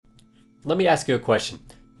Let me ask you a question.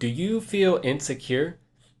 Do you feel insecure?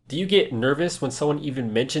 Do you get nervous when someone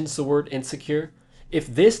even mentions the word insecure? If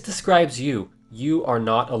this describes you, you are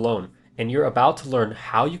not alone, and you're about to learn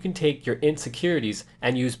how you can take your insecurities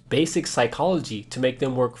and use basic psychology to make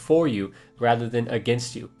them work for you rather than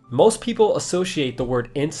against you. Most people associate the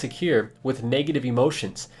word insecure with negative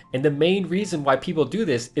emotions, and the main reason why people do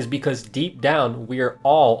this is because deep down we are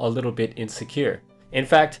all a little bit insecure. In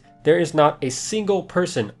fact, there is not a single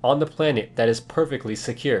person on the planet that is perfectly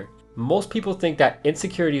secure. Most people think that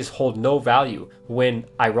insecurities hold no value, when,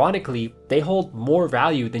 ironically, they hold more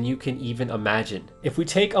value than you can even imagine. If we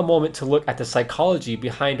take a moment to look at the psychology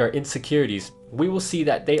behind our insecurities, we will see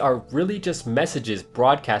that they are really just messages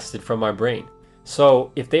broadcasted from our brain.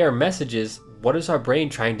 So, if they are messages, what is our brain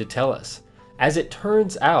trying to tell us? As it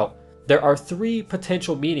turns out, there are three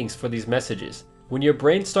potential meanings for these messages. When your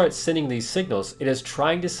brain starts sending these signals, it is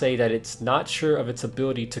trying to say that it's not sure of its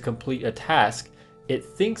ability to complete a task, it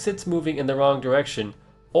thinks it's moving in the wrong direction,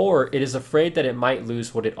 or it is afraid that it might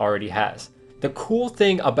lose what it already has. The cool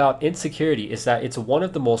thing about insecurity is that it's one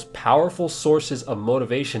of the most powerful sources of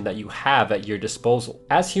motivation that you have at your disposal.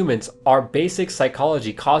 As humans, our basic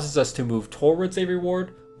psychology causes us to move towards a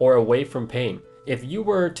reward or away from pain. If you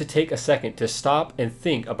were to take a second to stop and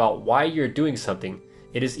think about why you're doing something,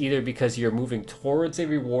 it is either because you're moving towards a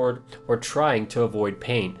reward or trying to avoid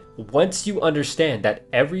pain. Once you understand that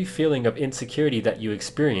every feeling of insecurity that you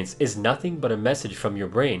experience is nothing but a message from your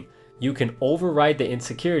brain, you can override the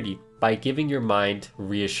insecurity by giving your mind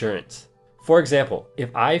reassurance. For example,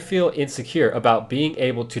 if I feel insecure about being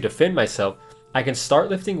able to defend myself, I can start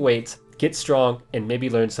lifting weights, get strong, and maybe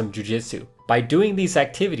learn some jujitsu. By doing these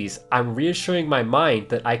activities, I'm reassuring my mind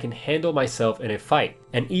that I can handle myself in a fight.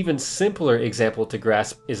 An even simpler example to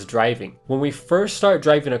grasp is driving. When we first start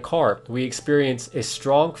driving a car, we experience a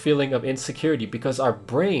strong feeling of insecurity because our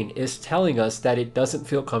brain is telling us that it doesn't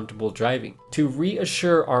feel comfortable driving. To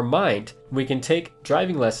reassure our mind, we can take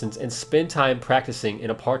driving lessons and spend time practicing in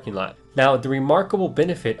a parking lot. Now, the remarkable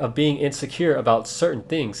benefit of being insecure about certain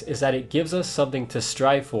things is that it gives us something to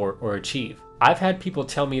strive for or achieve. I've had people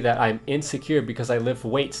tell me that I'm insecure because I lift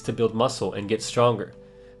weights to build muscle and get stronger.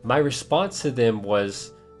 My response to them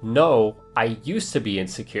was, no, I used to be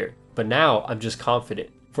insecure, but now I'm just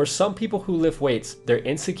confident. For some people who lift weights, their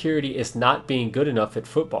insecurity is not being good enough at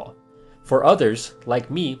football. For others,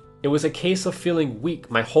 like me, it was a case of feeling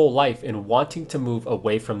weak my whole life and wanting to move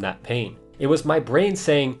away from that pain. It was my brain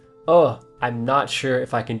saying, I'm not sure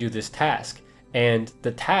if I can do this task. And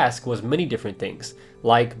the task was many different things,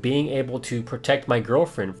 like being able to protect my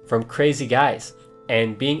girlfriend from crazy guys,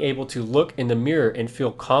 and being able to look in the mirror and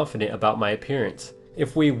feel confident about my appearance.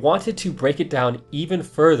 If we wanted to break it down even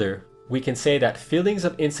further, we can say that feelings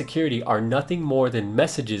of insecurity are nothing more than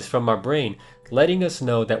messages from our brain letting us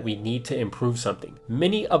know that we need to improve something.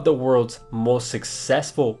 Many of the world's most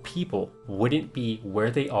successful people wouldn't be where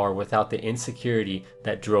they are without the insecurity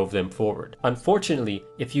that drove them forward. Unfortunately,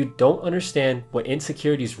 if you don't understand what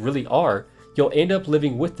insecurities really are, you'll end up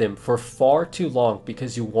living with them for far too long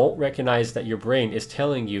because you won't recognize that your brain is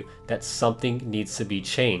telling you that something needs to be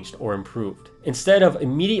changed or improved. Instead of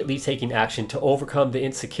immediately taking action to overcome the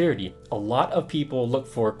insecurity, a lot of people look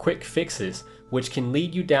for quick fixes, which can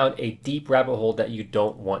lead you down a deep rabbit hole that you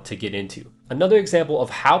don't want to get into. Another example of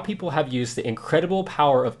how people have used the incredible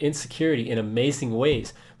power of insecurity in amazing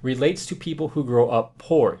ways relates to people who grow up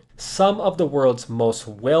poor. Some of the world's most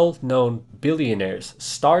well-known billionaires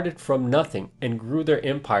started from nothing and grew their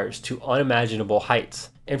empires to unimaginable heights.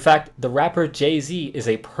 In fact, the rapper Jay-Z is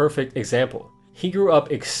a perfect example. He grew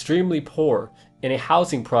up extremely poor in a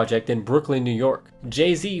housing project in Brooklyn, New York.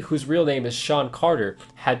 Jay-Z, whose real name is Sean Carter,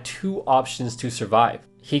 had two options to survive.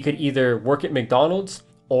 He could either work at McDonald's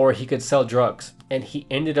or he could sell drugs, and he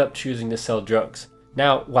ended up choosing to sell drugs.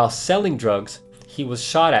 Now, while selling drugs, he was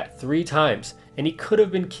shot at 3 times, and he could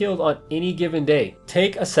have been killed on any given day.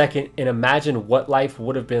 Take a second and imagine what life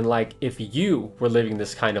would have been like if you were living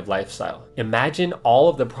this kind of lifestyle. Imagine all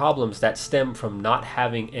of the problems that stem from not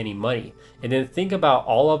having any money, and then think about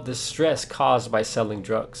all of the stress caused by selling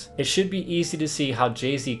drugs. It should be easy to see how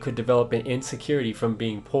Jay-Z could develop an insecurity from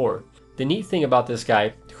being poor. The neat thing about this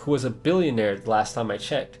guy, who was a billionaire the last time I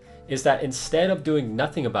checked, is that instead of doing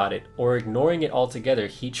nothing about it or ignoring it altogether,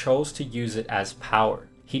 he chose to use it as power.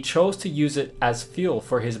 He chose to use it as fuel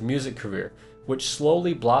for his music career, which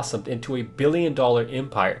slowly blossomed into a billion-dollar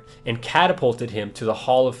empire and catapulted him to the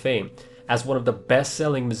Hall of Fame as one of the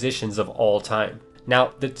best-selling musicians of all time.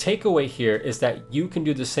 Now, the takeaway here is that you can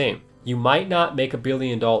do the same. You might not make $1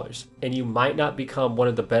 billion, and you might not become one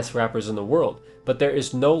of the best rappers in the world, but there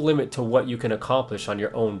is no limit to what you can accomplish on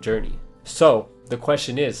your own journey. So, the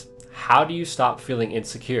question is, how do you stop feeling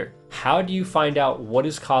insecure? How do you find out what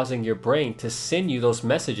is causing your brain to send you those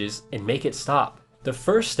messages and make it stop? The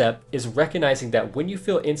first step is recognizing that when you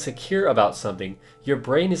feel insecure about something, your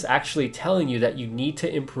brain is actually telling you that you need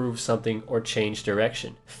to improve something or change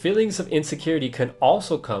direction. Feelings of insecurity can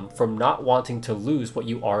also come from not wanting to lose what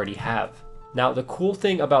you already have. Now, the cool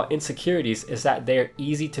thing about insecurities is that they are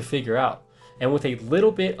easy to figure out. And with a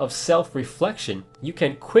little bit of self-reflection, you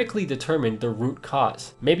can quickly determine the root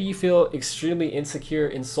cause. Maybe you feel extremely insecure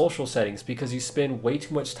in social settings because you spend way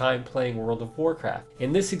too much time playing World of Warcraft.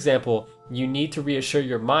 In this example, you need to reassure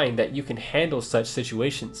your mind that you can handle such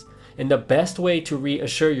situations. And the best way to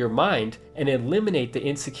reassure your mind and eliminate the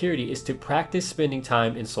insecurity is to practice spending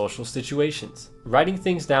time in social situations. Writing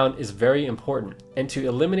things down is very important, and to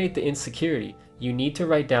eliminate the insecurity, you need to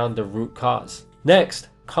write down the root cause. Next,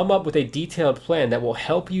 come up with a detailed plan that will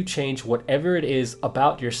help you change whatever it is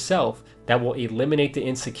about yourself that will eliminate the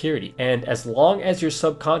insecurity. And as long as your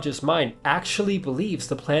subconscious mind actually believes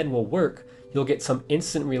the plan will work, you'll get some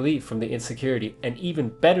instant relief from the insecurity, and even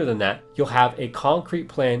better than that, you'll have a concrete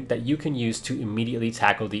plan that you can use to immediately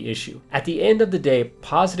tackle the issue. At the end of the day,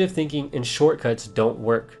 positive thinking and shortcuts don't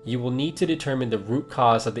work. You will need to determine the root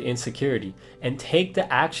cause of the insecurity and take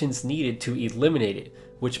the actions needed to eliminate it,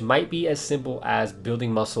 which might be as simple as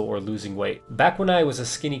building muscle or losing weight. Back when I was a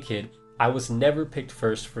skinny kid, I was never picked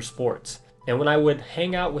first for sports. And when I would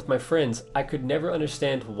hang out with my friends, I could never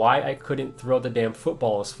understand why I couldn't throw the damn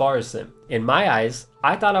football as far as them. In my eyes,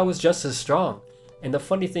 I thought I was just as strong. And the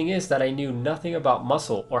funny thing is that I knew nothing about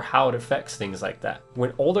muscle or how it affects things like that.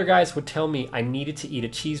 When older guys would tell me I needed to eat a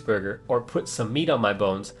cheeseburger or put some meat on my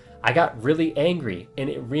bones, I got really angry, and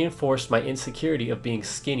it reinforced my insecurity of being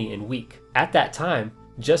skinny and weak. At that time,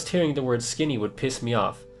 just hearing the word skinny would piss me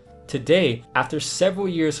off. Today, after several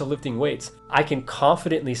years of lifting weights, I can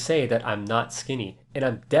confidently say that I'm not skinny, and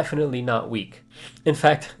I'm definitely not weak. In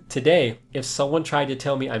fact, today, if someone tried to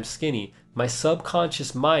tell me I'm skinny, my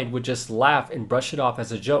subconscious mind would just laugh and brush it off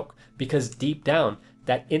as a joke, because deep down,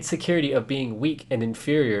 that insecurity of being weak and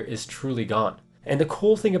inferior is truly gone. And the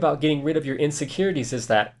cool thing about getting rid of your insecurities is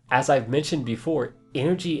that, as I've mentioned before,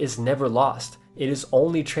 energy is never lost. It is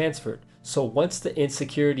only transferred. So once the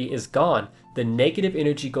insecurity is gone, the negative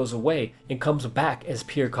energy goes away and comes back as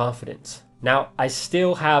pure confidence. Now, I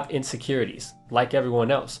still have insecurities, like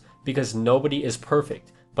everyone else, because nobody is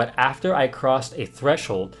perfect. But after I crossed a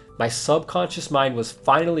threshold, my subconscious mind was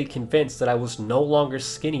finally convinced that I was no longer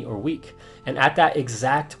skinny or weak. And at that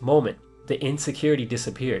exact moment, the insecurity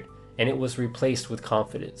disappeared, and it was replaced with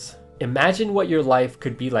confidence. Imagine what your life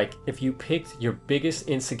could be like if you picked your biggest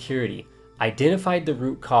insecurity, identified the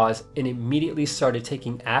root cause, and immediately started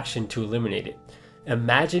taking action to eliminate it.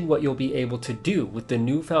 Imagine what you'll be able to do with the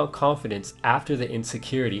newfound confidence after the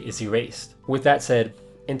insecurity is erased. With that said,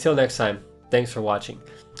 until next time, thanks for watching.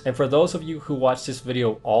 And for those of you who watched this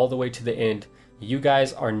video all the way to the end, you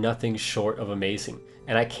guys are nothing short of amazing.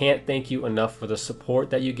 And I can't thank you enough for the support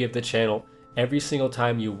that you give the channel every single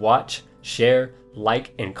time you watch, share,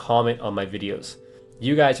 like, and comment on my videos.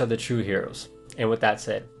 You guys are the true heroes. And with that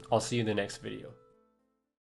said, I'll see you in the next video.